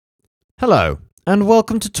Hello, and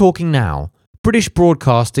welcome to Talking Now, British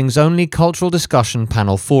Broadcasting's only cultural discussion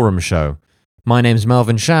panel forum show. My name's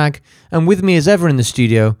Melvin Shagg, and with me as ever in the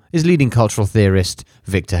studio is leading cultural theorist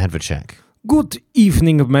Victor Hedvacek. Good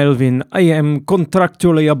evening, Melvin. I am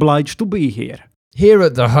contractually obliged to be here. Here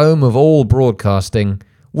at the home of all broadcasting,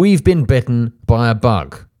 we've been bitten by a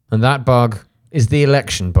bug, and that bug is the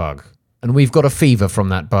election bug, and we've got a fever from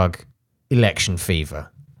that bug, election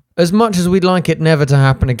fever. As much as we'd like it never to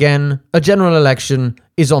happen again, a general election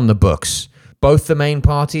is on the books. Both the main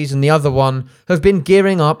parties and the other one have been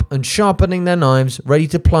gearing up and sharpening their knives, ready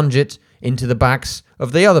to plunge it into the backs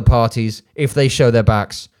of the other parties if they show their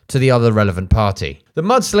backs to the other relevant party. The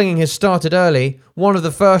mudslinging has started early, one of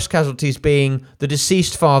the first casualties being the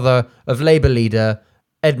deceased father of Labour leader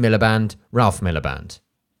Ed Miliband, Ralph Miliband.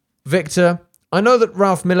 Victor, I know that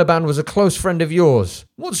Ralph Miliband was a close friend of yours.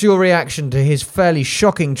 What's your reaction to his fairly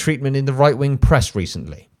shocking treatment in the right-wing press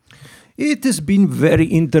recently? It has been very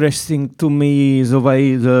interesting to me the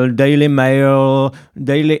way the Daily Mail,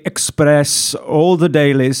 Daily Express, all the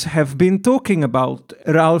dailies have been talking about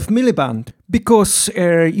Ralph Miliband. Because,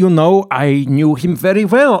 I knew him very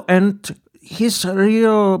well, and his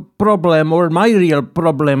real problem, or my real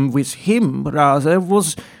problem with him, rather,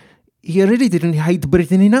 was he really didn't hate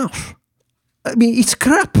Britain enough. I mean, it's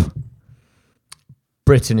crap.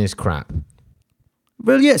 Britain is crap.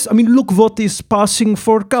 Well, yes. I mean, look what is passing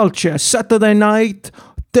for culture. Saturday night,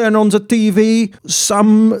 turn on the TV,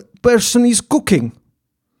 some person is cooking.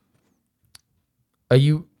 Are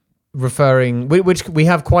you referring... Which we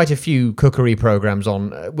have quite a few cookery programs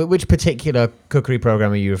on. Which particular cookery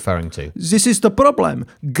program are you referring to? This is the problem.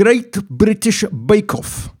 Great British Bake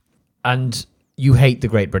Off. And you hate the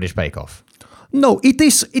Great British Bake Off? No, it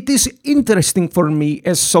is interesting for me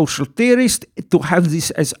as social theorist to have this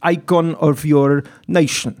as icon of your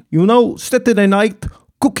nation. You know, Saturday night,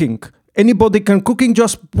 cooking. Anybody can cooking,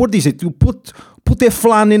 just, what is it? You put a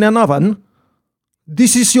flan in an oven.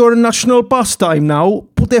 This is your national pastime now.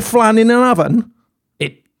 Put a flan in an oven.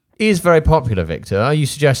 It is very popular, Victor. Are you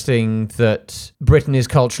suggesting that Britain is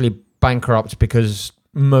culturally bankrupt because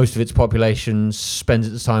most of its population spends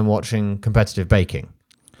its time watching competitive baking?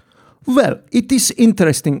 Well, it is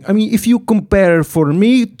interesting. I mean, if you compare for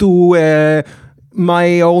me to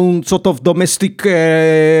my own sort of domestic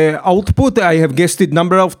output, I have guessed it a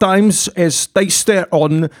number of times as taster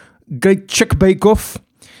on Great Czech Bake Off.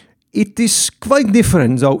 It is quite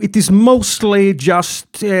different, though. It is mostly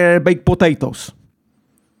just baked potatoes.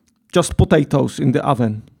 Just potatoes in the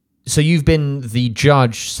oven. So you've been the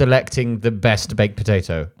judge selecting the best baked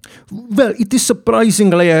potato? Well, it is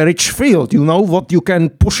surprisingly a rich field, you know, what you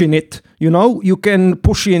can push in it. You know, you can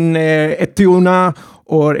push in a tuna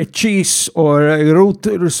or a cheese or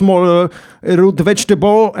a small root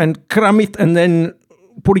vegetable and cram it and then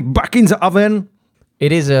put it back in the oven.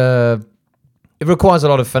 It requires a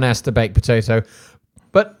lot of finesse to bake potato,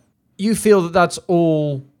 but you feel that that's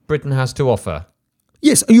all Britain has to offer?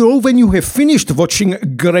 Yes, you know, when you have finished watching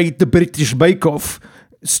Great British Bake Off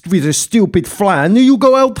with a stupid flan, you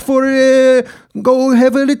go out for go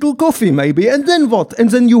have a little coffee maybe, and then what? And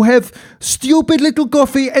then you have stupid little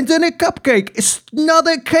coffee, and then a cupcake,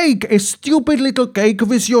 another cake, a stupid little cake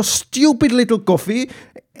with your stupid little coffee,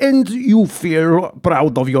 and you feel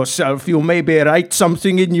proud of yourself. You maybe write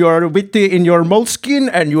something in your moleskin,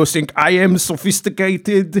 and you think, I am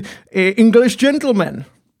sophisticated English gentleman.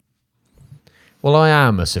 Well, I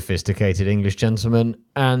am a sophisticated English gentleman,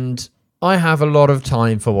 and I have a lot of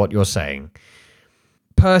time for what you're saying.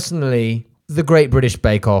 Personally, the Great British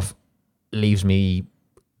Bake Off leaves me,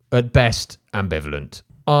 at best, ambivalent.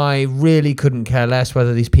 I really couldn't care less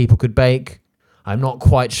whether these people could bake. I'm not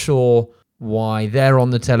quite sure why they're on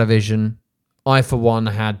the television. I, for one,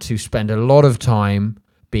 had to spend a lot of time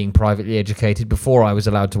being privately educated before I was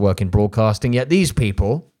allowed to work in broadcasting, yet these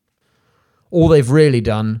people, all they've really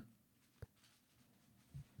done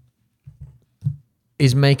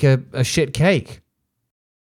is make a shit cake.